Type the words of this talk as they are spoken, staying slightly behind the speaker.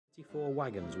24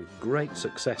 wagons with great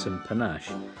success and panache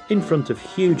in front of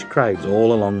huge crowds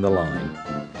all along the line.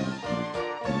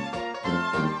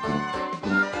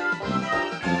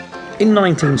 In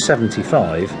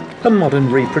 1975, a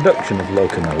modern reproduction of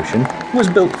locomotion was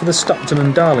built for the Stockton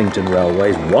and Darlington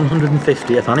Railway's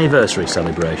 150th anniversary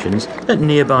celebrations at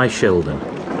nearby Shildon.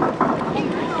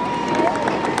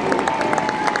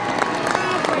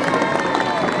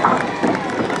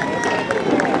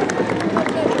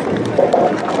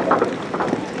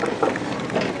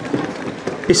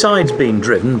 Besides being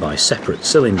driven by separate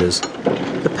cylinders,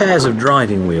 the pairs of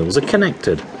driving wheels are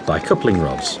connected by coupling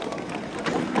rods.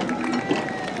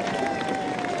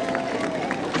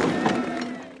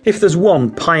 If there's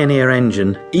one pioneer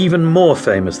engine even more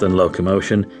famous than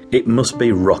locomotion, it must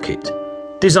be Rocket,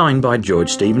 designed by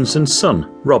George Stephenson's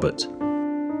son, Robert.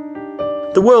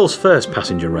 The world's first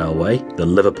passenger railway, the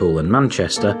Liverpool and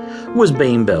Manchester, was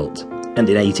being built, and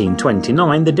in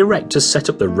 1829 the directors set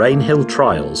up the Rainhill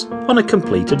trials on a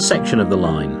completed section of the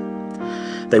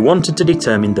line. They wanted to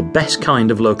determine the best kind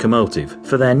of locomotive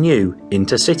for their new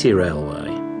intercity railway.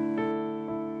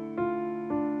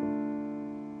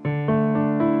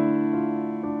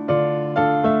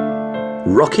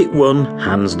 Rocket won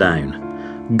hands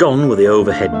down. Gone were the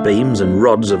overhead beams and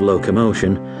rods of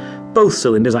locomotion. Both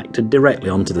cylinders acted directly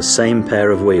onto the same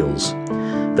pair of wheels.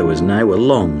 There was now a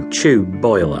long tube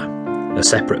boiler, a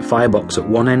separate firebox at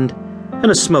one end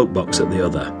and a smoke box at the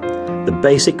other. The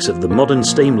basics of the modern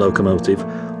steam locomotive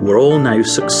were all now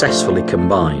successfully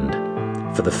combined.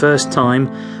 For the first time,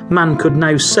 man could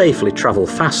now safely travel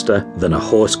faster than a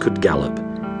horse could gallop.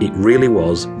 It really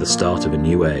was the start of a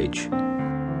new age.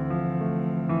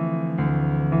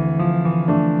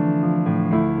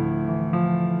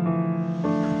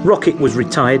 Rocket was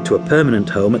retired to a permanent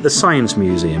home at the Science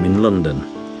Museum in London.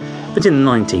 But in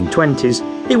the 1920s,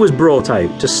 it was brought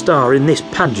out to star in this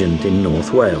pageant in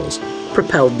North Wales,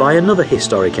 propelled by another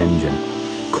historic engine,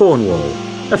 Cornwall,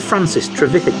 a Francis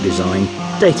Trevithick design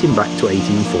dating back to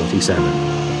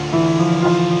 1847.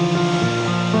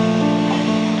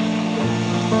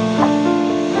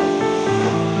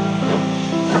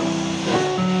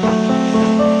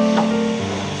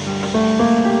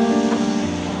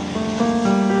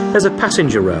 As a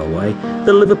passenger railway,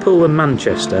 the Liverpool and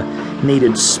Manchester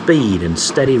needed speed and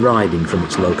steady riding from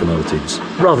its locomotives,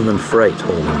 rather than freight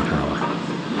hauling power.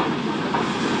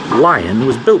 Lion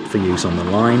was built for use on the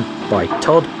line by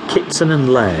Todd, Kitson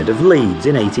and Laird of Leeds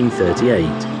in 1838,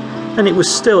 and it was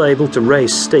still able to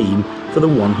raise steam for the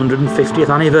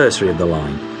 150th anniversary of the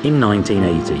line in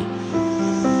 1980.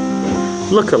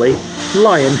 Luckily,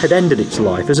 Lion had ended its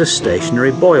life as a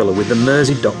stationary boiler with the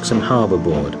Mersey Docks and Harbour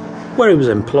Board, where it was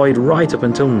employed right up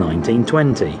until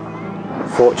 1920.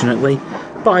 Fortunately,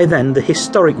 by then the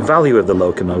historic value of the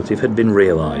locomotive had been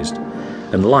realised,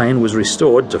 and Lion was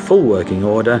restored to full working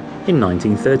order in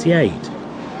 1938.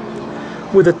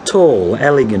 With a tall,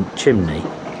 elegant chimney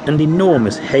and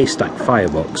enormous haystack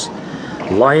firebox,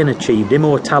 Lion achieved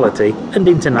immortality and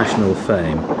international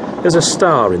fame as a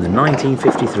star in the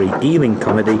 1953 Ealing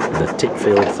comedy The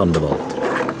Titfield Thunderbolt.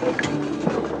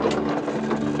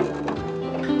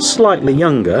 Slightly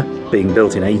younger, being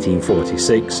built in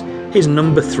 1846, is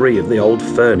number 3 of the old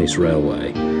Furnace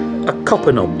Railway, a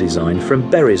copper knob design from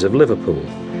Berries of Liverpool,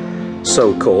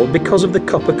 so called because of the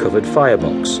copper-covered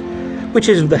firebox, which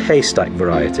is of the haystack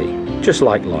variety, just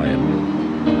like Lion.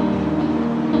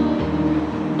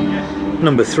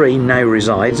 Number 3 now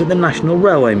resides at the National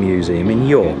Railway Museum in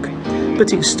York,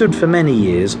 but it stood for many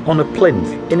years on a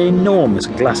plinth in an enormous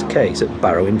glass case at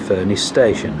Barrow-in-Furness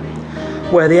Station,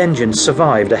 where the engine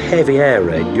survived a heavy air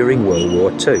raid during World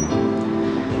War II.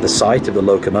 The sight of the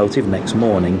locomotive next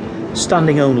morning,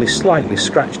 standing only slightly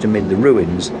scratched amid the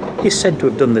ruins, is said to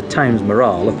have done the town's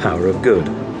morale a power of good.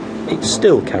 It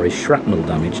still carries shrapnel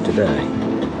damage today.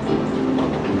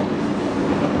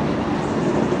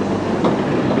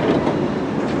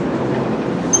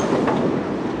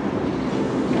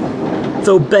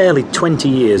 Though barely 20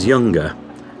 years younger,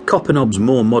 Copper Knob's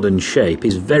more modern shape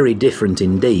is very different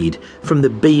indeed from the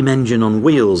beam engine on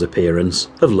wheels appearance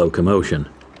of locomotion.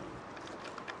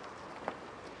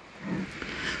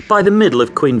 By the middle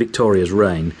of Queen Victoria's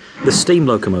reign, the steam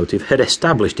locomotive had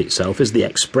established itself as the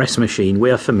express machine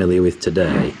we are familiar with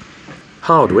today.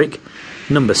 Hardwick,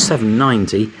 number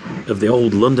 790 of the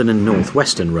old London and North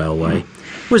Western Railway,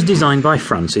 was designed by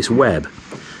Francis Webb,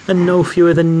 and no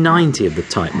fewer than 90 of the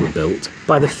type were built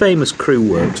by the famous crew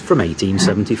works from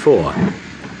 1874.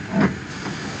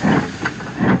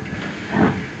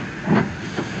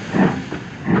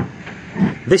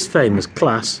 This famous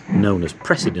class, known as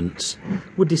precedents,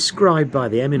 were described by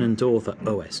the eminent author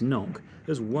O.S. Nock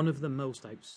as one of the most outstanding.